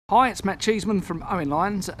Hi, it's Matt Cheeseman from Owen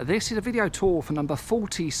Lyons. This is a video tour for number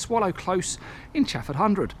 40 Swallow Close in Chafford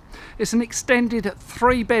 100. It's an extended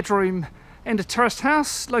 3-bedroom end of terraced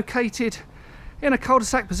house located in a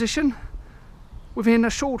cul-de-sac position within a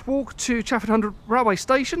short walk to Chafford 100 railway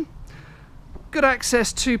station. Good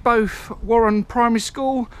access to both Warren Primary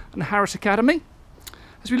School and Harris Academy.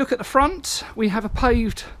 As we look at the front, we have a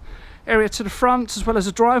paved area to the front as well as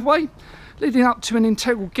a driveway leading up to an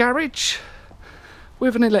integral garage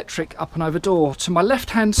with an electric up and over door. To my left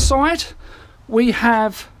hand side we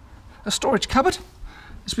have a storage cupboard.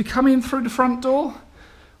 As we come in through the front door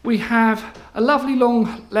we have a lovely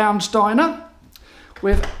long lounge diner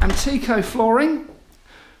with Antico flooring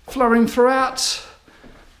throughout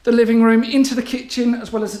the living room into the kitchen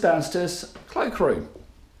as well as the downstairs cloakroom.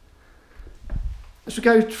 As we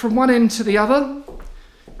go from one end to the other,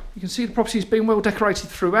 you can see the property has been well decorated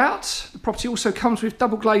throughout. The property also comes with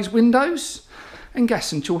double glazed windows and gas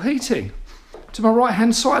central heating. To my right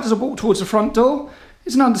hand side as I walk towards the front door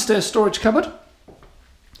is an understairs storage cupboard.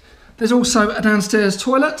 There's also a downstairs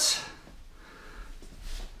toilet.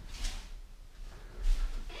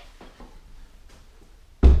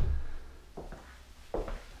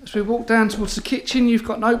 As we walk down towards the kitchen, you've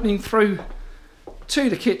got an opening through to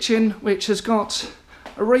the kitchen which has got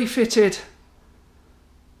a refitted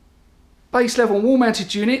base level wall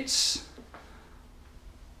mounted units,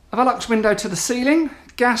 a Velux window to the ceiling,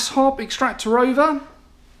 gas hob, extractor over,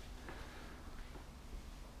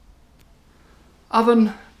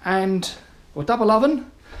 oven or double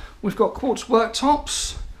oven. We've got quartz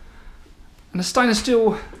worktops and a stainless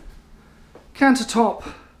steel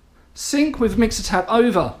countertop sink with mixer tab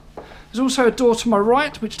over. There's also a door to my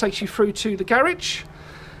right which takes you through to the garage.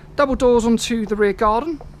 Double doors onto the rear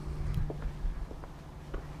garden.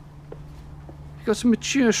 You've got some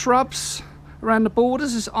mature shrubs around the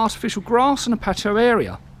borders. There's artificial grass and a patio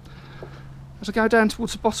area. As I go down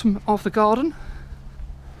towards the bottom of the garden,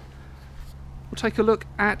 we'll take a look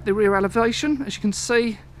at the rear elevation. As you can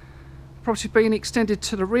see, the property being extended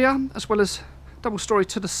to the rear as well as double storey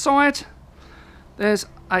to the side. There's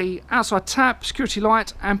a outside tap, security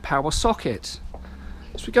light and power socket.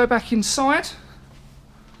 As we go back inside,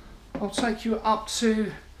 I'll take you up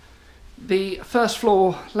to the first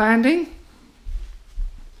floor landing.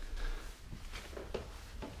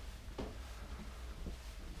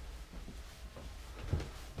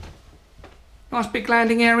 Nice big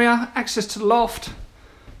landing area, access to the loft.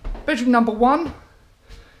 Bedroom number 1.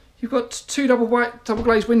 You've got 2 double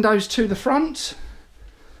glazed windows to the front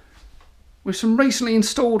with some recently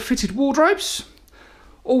installed fitted wardrobes.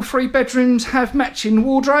 All 3 bedrooms have matching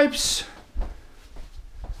wardrobes.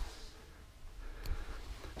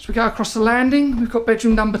 As we go across the landing, we've got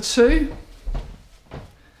bedroom number 2.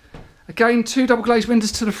 Again, 2 double glazed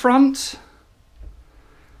windows to the front.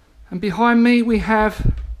 And behind me we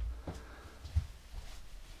have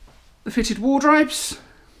the fitted wardrobes.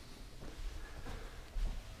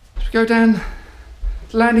 As we go down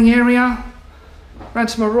the landing area, round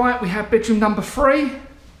to my right we have bedroom number 3.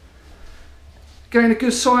 Again, a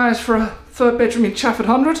good size for a 3rd bedroom in Chafford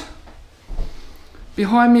 100.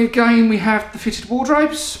 Behind me again we have the fitted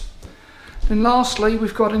wardrobes. And lastly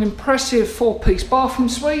we've got an impressive 4-piece bathroom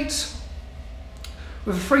suite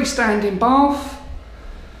with a freestanding bath,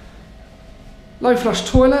 low flush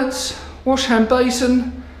toilets, wash hand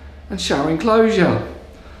basin and shower enclosure.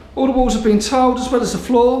 All the walls have been tiled as well as the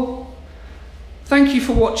floor. Thank you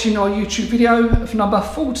for watching our YouTube video of number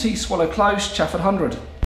 40 Swallow Close, Chafford 100.